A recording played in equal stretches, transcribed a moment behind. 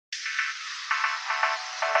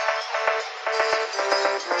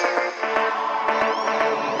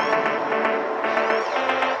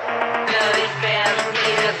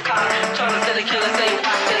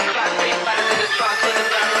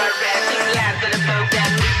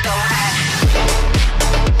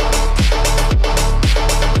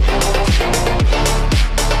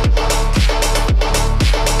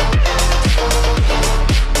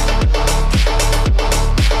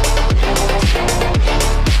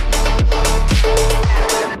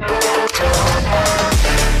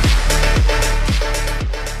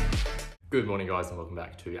Good morning guys and welcome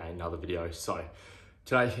back to another video. So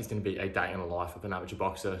today is going to be a day in the life of an amateur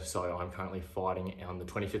boxer. So I'm currently fighting on the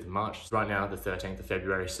 25th of March, right now the 13th of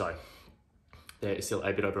February. So there is still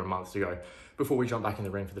a bit over a month to go before we jump back in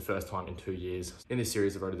the ring for the first time in 2 years. In this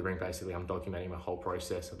series of Road to the Ring, basically I'm documenting my whole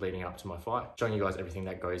process of leading up to my fight, showing you guys everything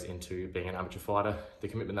that goes into being an amateur fighter, the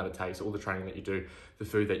commitment that it takes, all the training that you do, the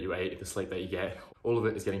food that you eat, the sleep that you get. All of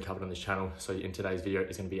it is getting covered on this channel. So in today's video,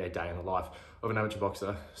 it's going to be a day in the life of an amateur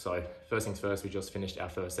boxer. So first things first, we just finished our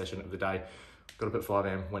first session of the day. Got up at 5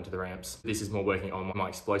 AM, went to the ramps. This is more working on my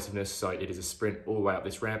explosiveness. So it is a sprint all the way up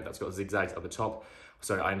this ramp that's got zigzags at the top.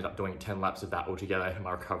 So I ended up doing 10 laps of that altogether, and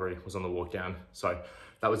my recovery was on the walk down. So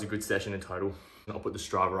that was a good session in total. I'll put the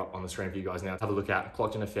Strava up on the screen for you guys now. Have a look at,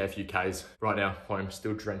 clocked in a fair few Ks. Right now, home,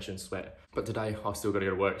 still drenched in sweat. But today, I've still got to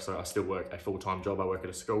go to work. So I still work a full-time job. I work at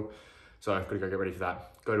a school. So I've got to go get ready for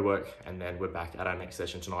that, go to work, and then we're back at our next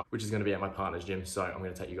session tonight, which is going to be at my partner's gym. So I'm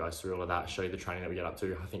going to take you guys through all of that, show you the training that we get up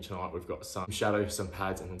to. I think tonight we've got some shadow, some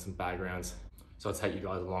pads, and then some bag rounds. So I'll take you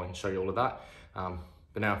guys along and show you all of that.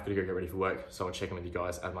 But now I've got to go get ready for work. So I'll check in with you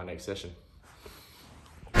guys at my next session.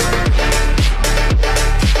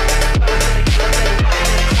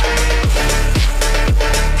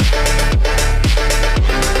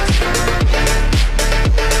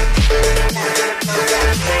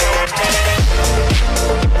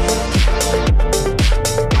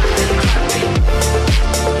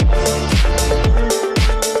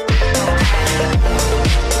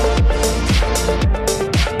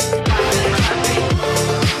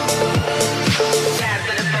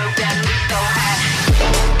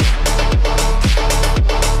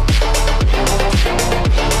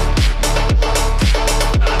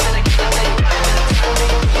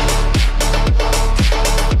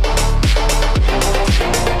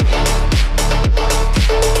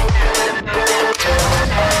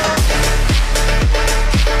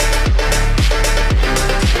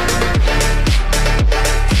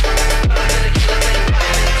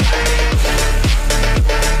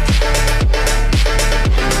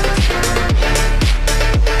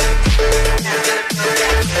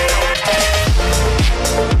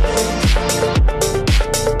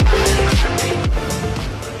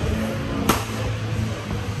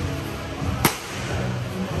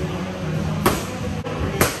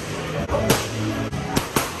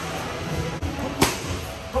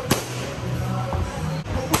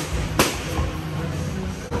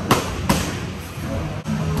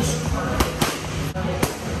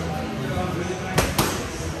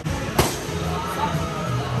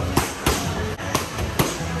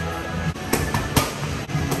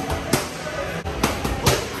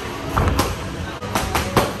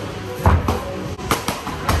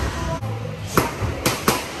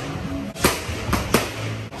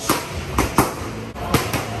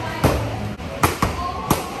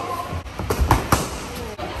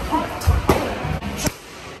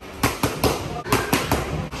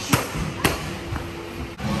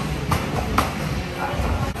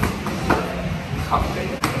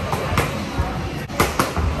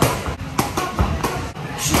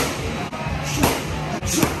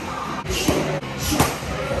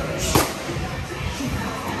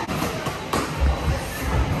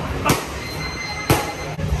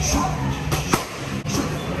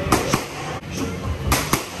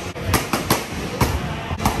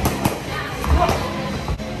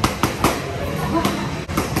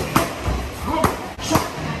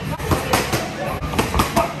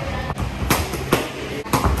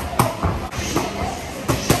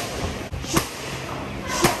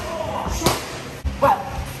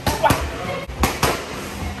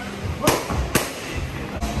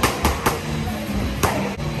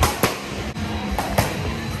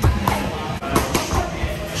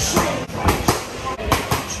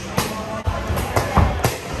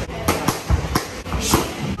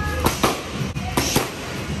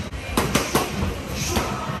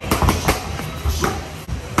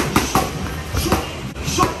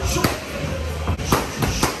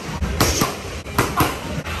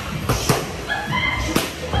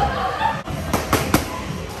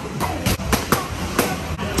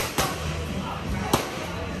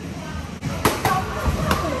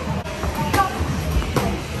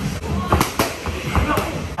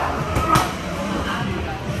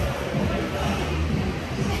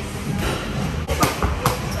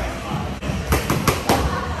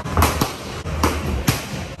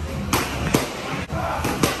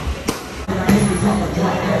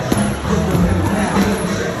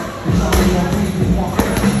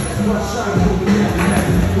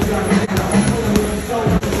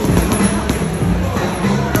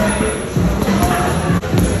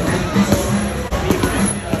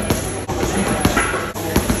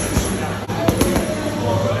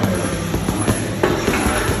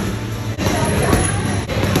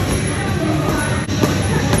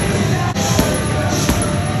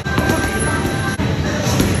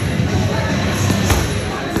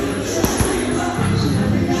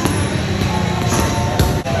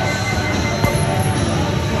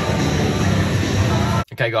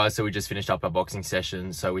 guys, so we just finished up our boxing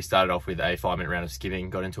session. So we started off with a 5-minute round of skipping,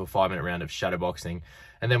 got into a 5-minute round of shadow boxing,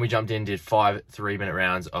 and then we jumped in, did 5 3-minute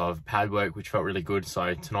rounds of pad work, which felt really good.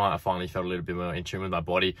 So tonight I finally felt a little bit more in tune with my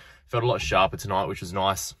body, felt a lot sharper tonight, which was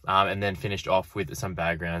nice. And then finished off with some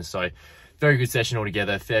bag rounds. So very good session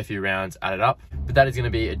altogether, fair few rounds added up. But that is going to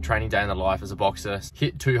be a training day in the life as a boxer.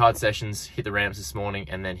 Hit 2 hard sessions, hit the ramps this morning,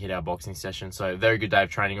 and then hit our boxing session. So a very good day of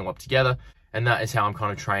training all up together. And that is how I'm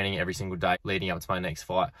kind of training every single day leading up to my next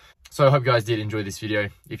fight. So I hope you guys did enjoy this video.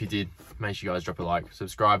 If you did, make sure you guys drop a like,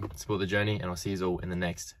 subscribe, support the journey, and I'll see you all in the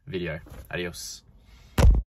next video. Adios.